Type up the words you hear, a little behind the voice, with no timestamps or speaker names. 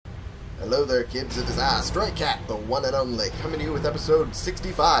Hello there, kids. It is I, Stray Cat, the one and only, coming to you with episode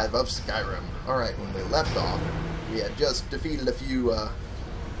 65 of Skyrim. Alright, when we left off, we had just defeated a few,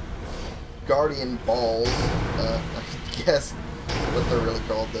 Guardian balls. I guess what they're really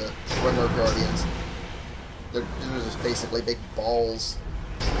called, the Swimmer Guardians. They're just basically big balls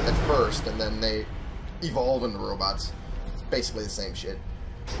at first, and then they evolve into robots. It's basically the same shit.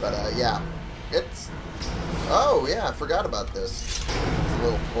 But, yeah. It's... Oh, yeah, I forgot about this. It's a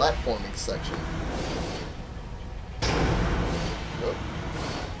little platforming section. Oh.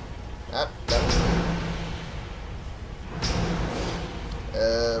 Ah, that was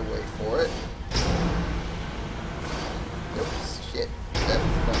good. Wait for it. Oops, shit. That's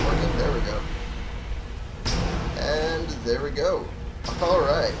not working. There we go. And there we go.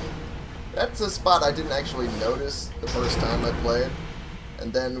 Alright. That's a spot I didn't actually notice the first time I played.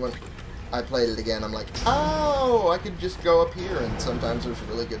 And then when I played it again, I'm like, oh, I could just go up here, and sometimes there's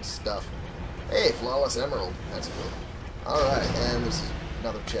really good stuff. Hey, Flawless Emerald. That's cool. Alright, and there's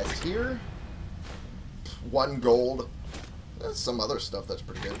another chest here. 1 gold. There's some other stuff that's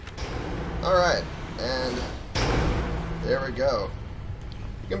pretty good. Alright, and there we go.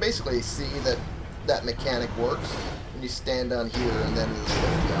 You can basically see that that mechanic works when you stand down here and then it'll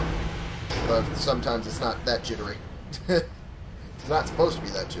lift you up. But sometimes it's not that jittery. It's not supposed to be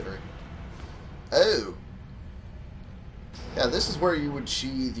that jittery. Oh. Yeah, this is where you would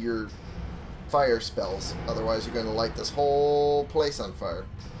sheathe your fire spells. Otherwise, you're going to light this whole place on fire.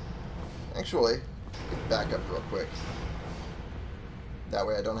 Actually, let's back up real quick. That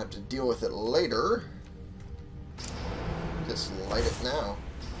way I don't have to deal with it later. Just light it now.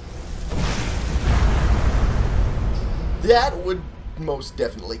 That would most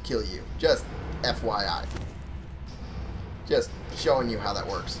definitely kill you. Just FYI. Just showing you how that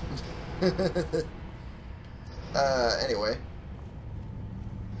works. Anyway.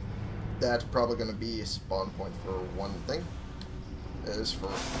 That's probably going to be a spawn point for one thing. Is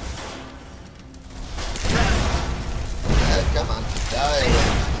for... come on. Die.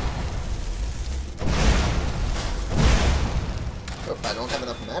 Oh, I don't have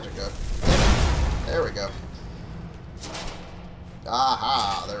enough magic though. There we go.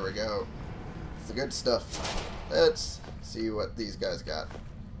 Aha, there we go. It's the good stuff. Let's see what these guys got.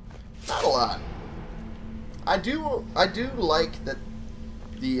 Not a lot. I do like that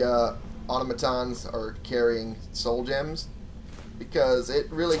the automatons are carrying soul gems, because it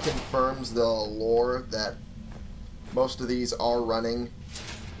really confirms the lore that most of these are running.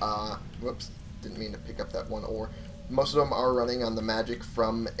 Whoops, didn't mean to pick up that one ore. Most of them are running on the magic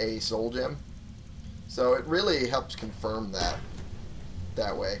from a soul gem, so it really helps confirm that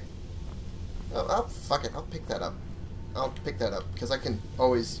way. Oh, fuck it, I'll pick that up. I'll pick that up because I can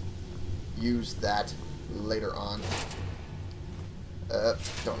always use that later on.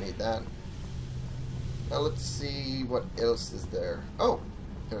 Don't need that. Now let's see what else is there. Oh,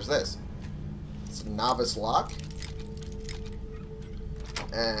 there's this. It's a novice lock.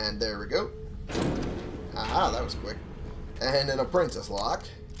 And there we go. Aha, that was quick. And an apprentice lock.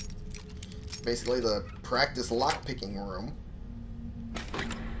 Basically the practice lock-picking room.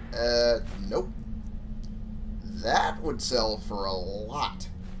 Nope. That would sell for a lot.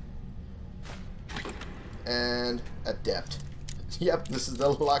 And adept. Yep, this is the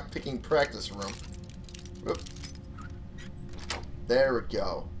lock-picking practice room. Whoop. There we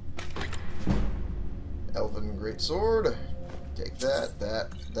go. Elven Greatsword. Take that,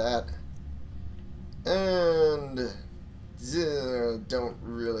 that. And don't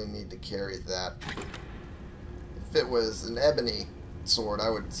really need to carry that. If it was an ebony sword, I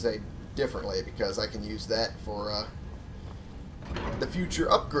would say differently, because I can use that for the future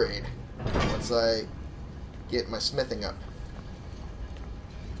upgrade once I get my smithing up.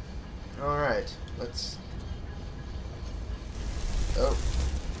 Alright, let's... Oh,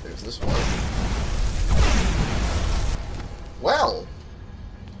 there's this one. Well,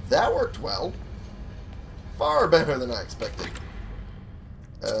 that worked well. Far better than I expected.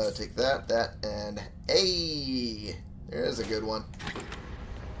 Take that, and hey, there's a good one.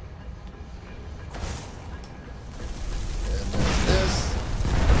 And there's this.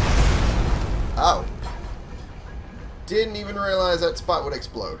 Oh. Didn't even realize that spot would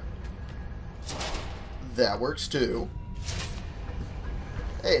explode. That works too.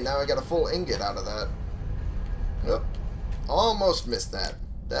 Hey, now I got a full ingot out of that. Oop. Almost missed that.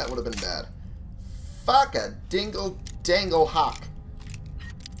 That would have been bad. Fuck a dingle dangle hawk.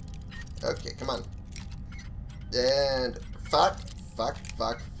 Okay, come on. And fuck.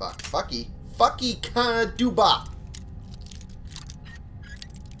 Fucky kaduba.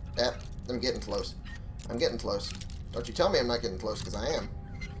 I'm getting close. Don't you tell me I'm not getting close, because I am.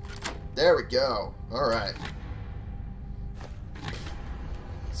 There we go. Alright.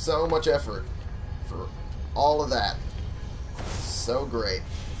 So much effort for all of that. So great.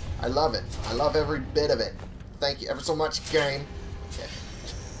 I love it. I love every bit of it. Thank you ever so much, game. Okay.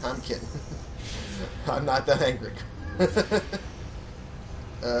 I'm kidding. I'm not that angry.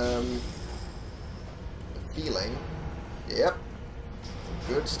 Feeling. Yep.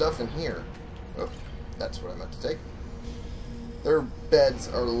 Good stuff in here. Oh, that's what I meant to take. Their beds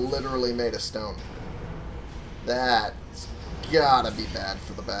are literally made of stone. That's gotta be bad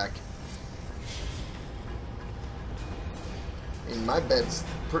for the back. I mean, my bed's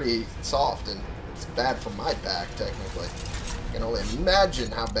pretty soft, and it's bad for my back, technically. I can only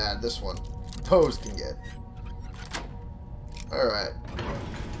imagine how bad this one, those can get. Alright.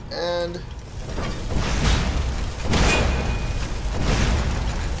 And...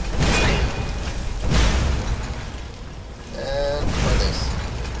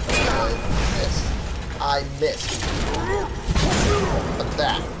 try this. I missed. What's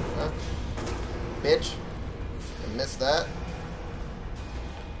that? Huh? Bitch. I missed that.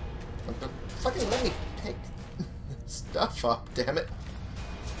 Fucking let me take stuff up, damn it.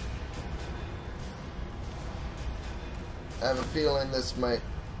 I have a feeling this might...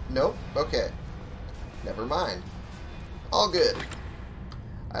 Nope. Okay. Never mind. All good.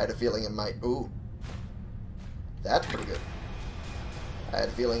 I had a feeling it might... Ooh. That's pretty good. I had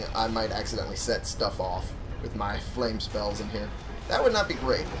a feeling I might accidentally set stuff off with my flame spells in here. That would not be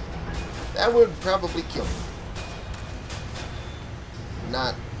great. That would probably kill me.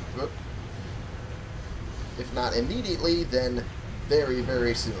 Not... Whoop. If not immediately, then very,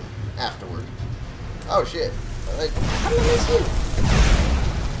 very soon afterward. Oh, shit. How did I miss you?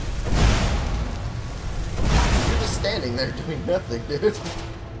 You're just standing there doing nothing, dude.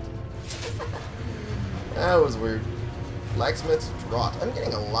 That was weird. Blacksmith's Draught. I'm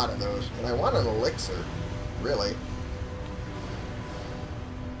getting a lot of those, and I want an elixir. Really.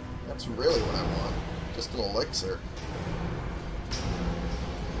 That's really what I want. Just an elixir.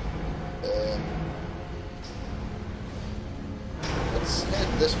 Let's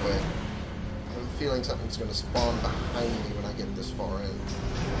head this way. I have a feeling something's going to spawn behind me when I get this far in.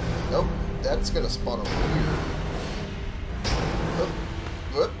 Nope, that's going to spawn over here.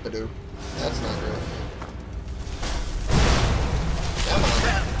 Whoop-a-doo. That's not good. Come on.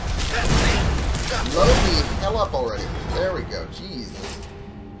 Load the hell up already. There we go. Jesus.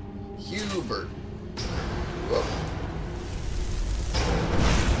 Hubert. Whoop.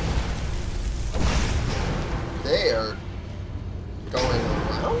 They are going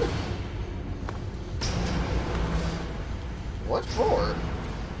around? What for?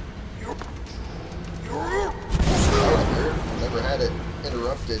 That was weird. Never had it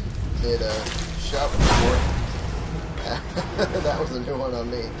interrupted mid-shout before. That was a new one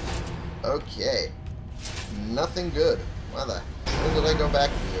on me. Okay. Nothing good. Why the hell did I go back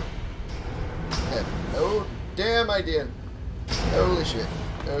for you? I have no damn idea. Holy shit.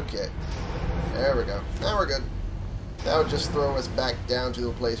 Okay. There we go. Now we're good. That would just throw us back down to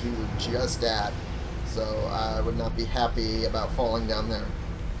the place we were just at. So I would not be happy about falling down there.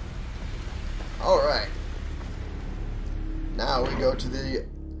 Alright. Now we go to the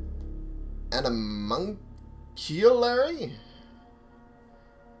Animunculary?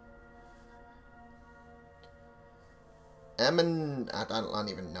 I don't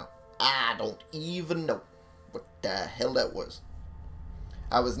even know. I don't even know what the hell that was.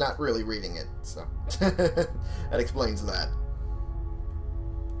 I was not really reading it, so that explains that.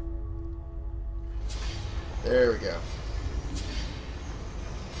 There we go.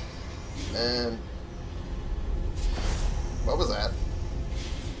 And what was that?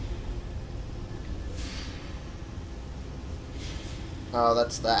 Oh,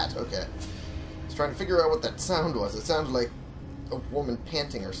 that's that. Okay. I was trying to figure out what that sound was. It sounded like a woman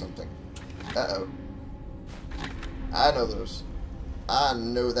panting or something. Uh-oh. I know those. I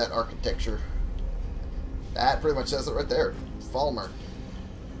know that architecture. That pretty much says it right there. FALMER.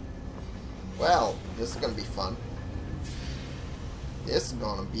 Well, this is going to be fun. This is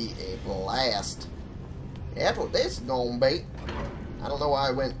going to be a blast. That's what this is going to be. I don't know why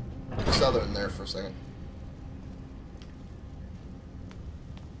I went southern there for a second.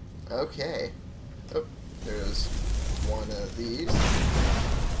 Okay. Oh, there's one of these.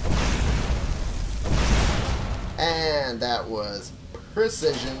 And that was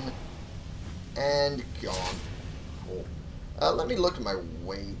precision and gone. Cool. Let me look at my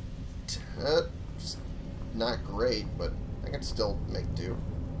weight. It's not great, but I can still make do.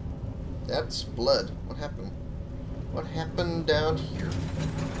 That's blood. What happened? What happened down here?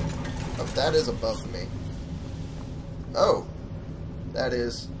 Oh, that is above me. Oh, that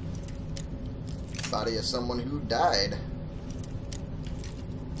is body of someone who died.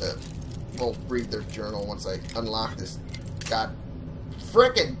 We'll read their journal once I unlock this god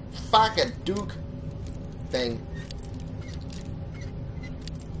frickin' fucking Duke thing.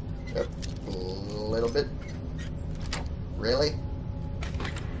 Yep, a little bit. Really?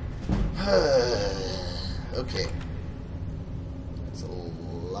 Okay. That's a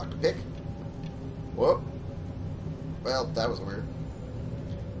lockpick. Whoop. Well, that was weird.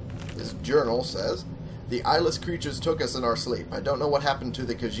 This journal says, "The eyeless creatures took us in our sleep. I don't know what happened to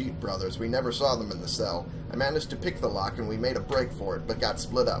the Khajiit brothers. We never saw them in the cell. I managed to pick the lock and we made a break for it, but got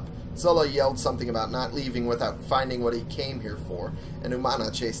split up. Sulla yelled something about not leaving without finding what he came here for, and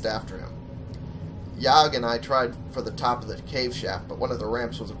Umana chased after him. Yag and I tried for the top of the cave shaft, but one of the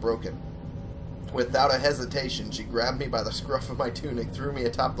ramps was broken. Without a hesitation, she grabbed me by the scruff of my tunic, threw me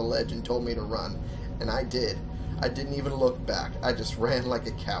atop the ledge, and told me to run. And I did. I didn't even look back. I just ran like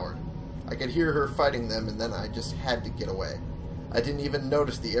a coward. I could hear her fighting them, and then I just had to get away. I didn't even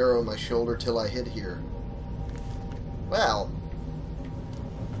notice the arrow in my shoulder till I hit here." Well,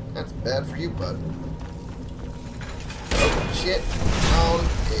 that's bad for you, bud. Oh, shit. On a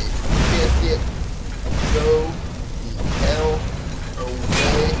biscuit. Go the hell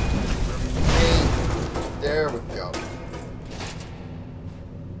away from me. There we go.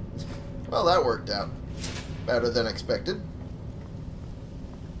 Well, that worked out. Better than expected.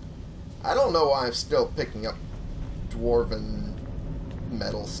 I don't know why I'm still picking up dwarven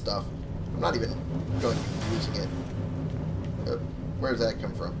metal stuff. I'm not even going to be using it. Where does that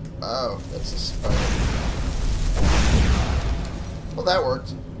come from? Oh, that's a spider. Well, that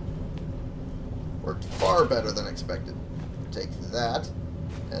worked. Worked far better than expected. Take that,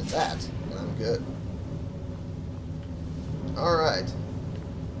 and I'm good. Alright.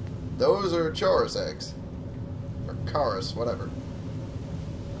 Those are Chaurus eggs. Or Chaurus, whatever.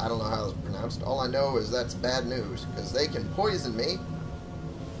 I don't know how it's pronounced. All I know is that's bad news, because they can poison me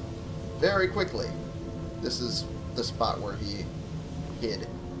very quickly. This is the spot where he hid,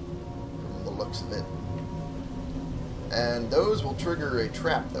 from the looks of it. And those will trigger a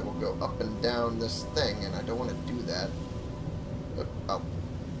trap that will go up and down this thing, and I don't want to do that. Oh.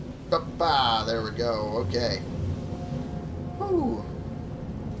 Ah, there we go. Okay. Whew.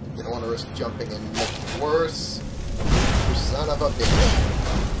 Didn't want to risk jumping and make it worse. You son of a bitch.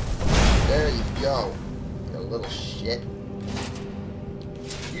 There you go. You little shit.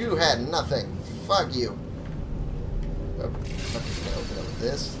 You had nothing. Fuck you. Oh, I'm gonna open up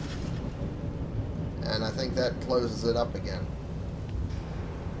this. And I think that closes it up again.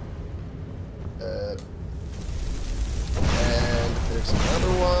 And there's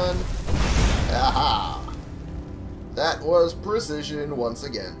another one. Aha! That was precision once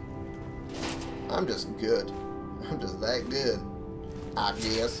again. I'm just good. I'm just that good. I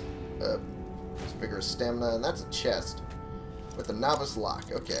guess. Vigorous stamina, and that's a chest. With a novice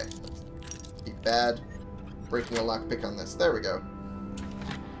lock. Okay. Be bad. Breaking a lockpick on this. There we go.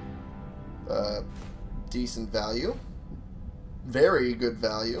 Decent value. Very good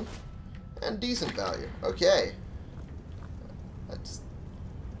value. And decent value. Okay.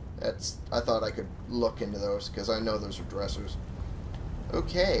 I thought I could look into those, because I know those are dressers.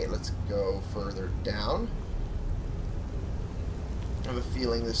 Okay, let's go further down. I have a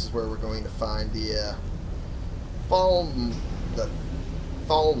feeling this is where we're going to find the FALMER.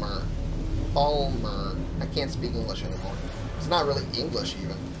 FALMER. I can't speak English anymore. It's not really English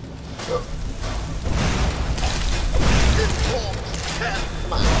even. Oh.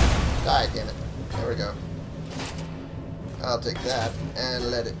 Come on. Die, damn it. There we go. I'll take that and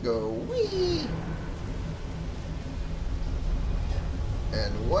let it go. Whee!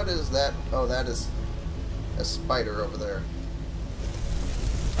 And what is that? Oh, that is a spider over there.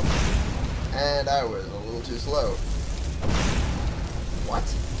 And I was a little too slow. What?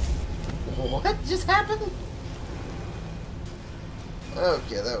 What just happened?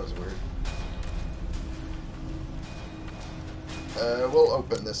 Okay, that was weird. We'll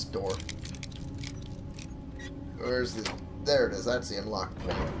open this door. Where's the... There it is. That's the unlock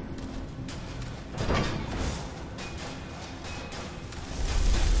point.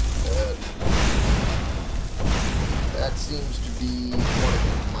 That seems to be one of the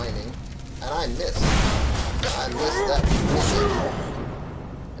mining. And I missed. I missed that.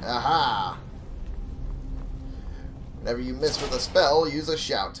 Aha! Whenever you miss with a spell, use a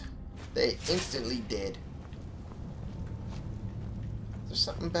shout. They instantly did. Is there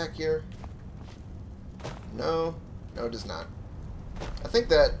something back here? No. No, it is not. I think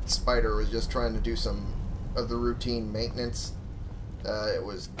that spider was just trying to do some of the routine maintenance it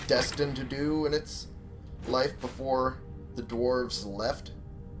was destined to do in its life before the dwarves left.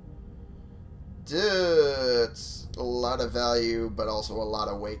 It's a lot of value, but also a lot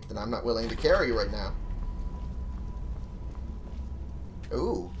of weight that I'm not willing to carry right now.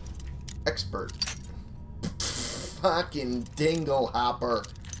 Ooh. Expert. Fucking dingle hopper.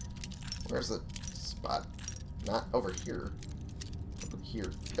 Where's the spot? Not over here. Over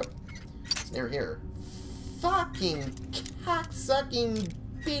here. Yep. It's near here. Fucking cocksucking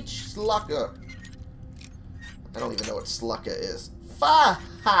bitch slucker. I don't even know what slucker is. Fuck.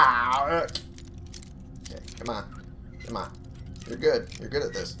 Okay, come on. Come on. You're good. You're good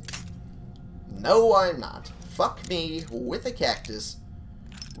at this. No, I'm not. Fuck me with a cactus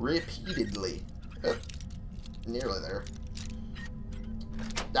repeatedly. Oh, nearly there.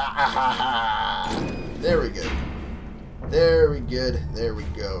 There we go. Very good. There we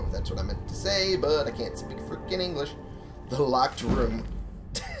go. That's what I meant to say, but I can't speak freaking English. The locked room.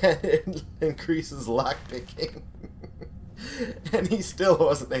 It increases lockpicking. And he still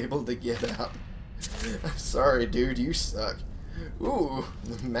wasn't able to get out. I'm sorry, dude. You suck. Ooh,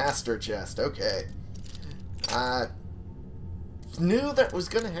 the master chest. Okay. I knew that was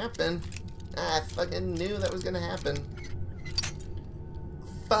gonna happen. I fucking knew that was gonna happen.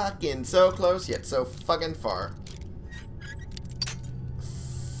 Fucking so close, yet so fucking far.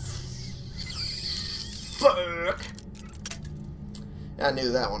 Fuck! I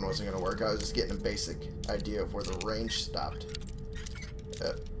knew that one wasn't gonna work. I was just getting a basic idea of where the range stopped.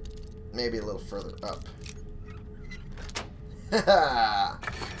 Maybe a little further up. Haha!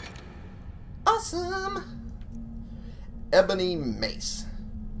 Awesome! Ebony mace.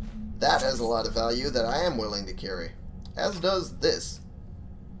 That has a lot of value that I am willing to carry. As does this.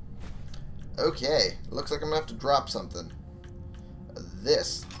 Okay, looks like I'm gonna have to drop something.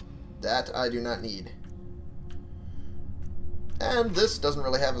 This. That I do not need. And this doesn't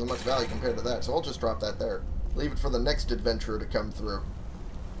really have as much value compared to that, so I'll just drop that there. Leave it for the next adventurer to come through.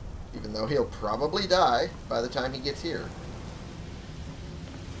 Even though he'll probably die by the time he gets here.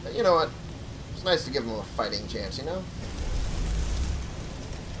 But you know what? It's nice to give him a fighting chance, you know?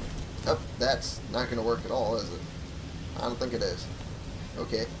 Oh, that's not going to work at all, is it? I don't think it is.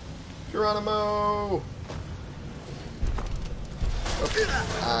 Okay. Geronimo!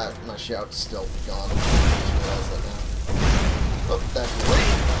 Oh, my shout's still gone. I just realized that now. Oh, that's right.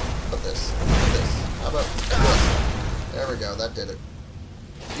 Put this. Put this. How about this? There we go. That did it.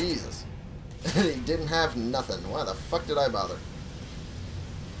 Jesus. He didn't have nothing. Why the fuck did I bother?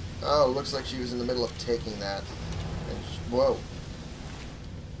 Oh, looks like she was in the middle of taking that. And whoa.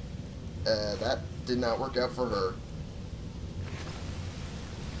 That did not work out for her.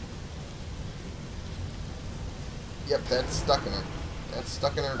 Yep, that's stuck in her. That's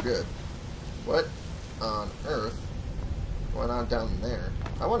stuck in her good. What on earth went on down there?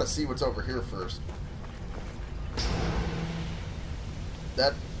 I want to see what's over here first.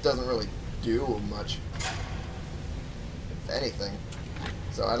 That doesn't really do much, if anything.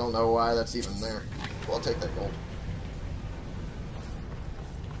 So I don't know why that's even there. Well, I'll take that gold.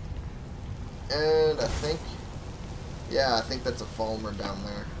 And I think, yeah, I think that's a FALMER down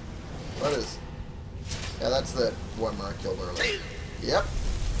there. What is? Yeah, that's the one I killed earlier. Yep.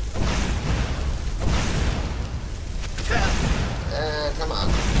 And come on,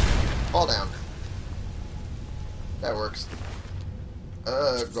 fall down. That works.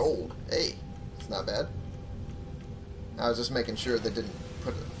 Gold. Hey, it's not bad. I was just making sure they didn't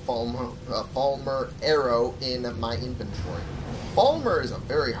put a FALMER arrow in my inventory. FALMER is a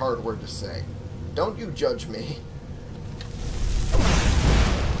very hard word to say. Don't you judge me.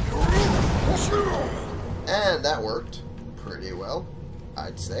 And that worked pretty well,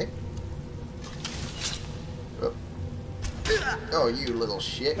 I'd say. Oh, oh, you little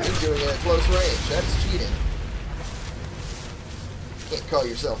shit. You're doing it at close range. That's cheating. Can't call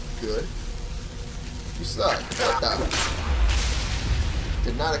yourself good. You suck. What the?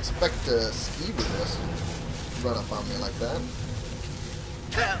 Did not expect a skeever just run up on me like that.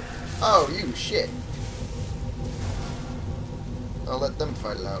 Oh, you shit. I'll let them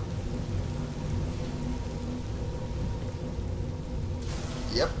fight it out.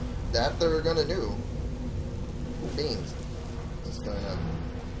 Yep, that they're gonna do. Beans. Just gonna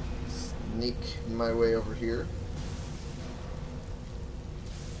sneak my way over here.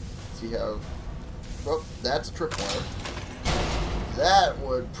 See how... Well, that's a tripwire. That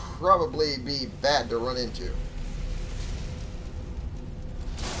would probably be bad to run into.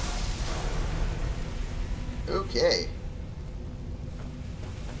 Okay.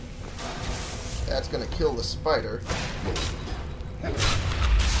 That's gonna kill the spider.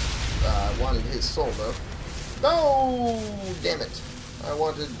 I wanted his soul, though. No! Damn it. I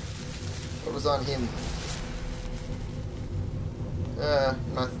wanted what was on him. I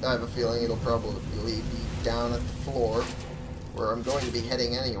have a feeling it'll probably be down at the floor, where I'm going to be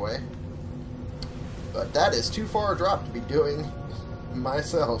heading anyway. But that is too far a drop to be doing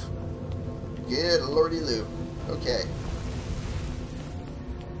myself. Good lordy loo. Okay.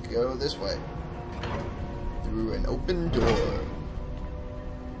 Go this way. Through an open door.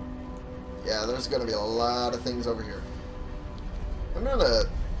 Yeah, there's going to be a lot of things over here. I'm going to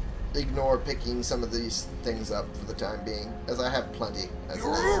ignore picking some of these things up for the time being, as I have plenty as it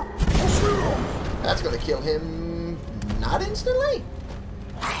is. That's going to kill him not instantly?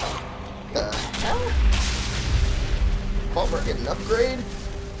 The hell? FALMER get an upgrade?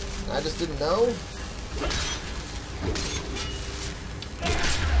 I just didn't know?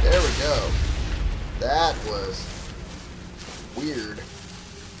 There we go. That was weird.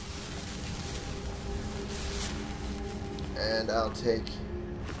 And I'll take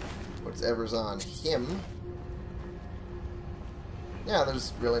whatever's on him. Yeah,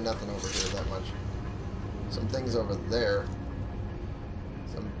 there's really nothing over here that much. Some things over there.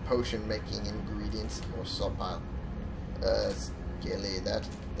 Some potion making ingredients. Or salt pile. Skelly, that.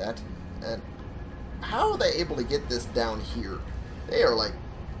 And how are they able to get this down here? They are like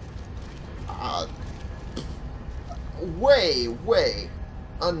way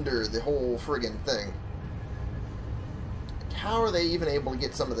under the whole friggin' thing. How are they even able to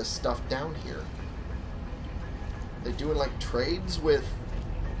get some of this stuff down here? Are they doing like trades with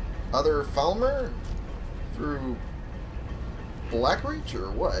other FALMER through Blackreach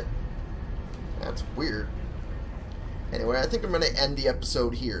or what? That's weird. Anyway, I think I'm going to end the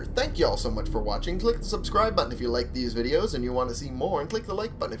episode here. Thank you all so much for watching. Click the subscribe button if you like these videos and you want to see more, and click the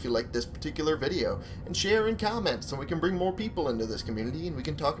like button if you like this particular video, and share and comment so we can bring more people into this community and we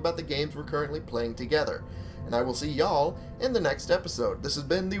can talk about the games we're currently playing together. And I will see y'all in the next episode. This has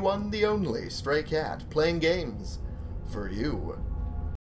been the one, the only Stray Cat, playing games for you.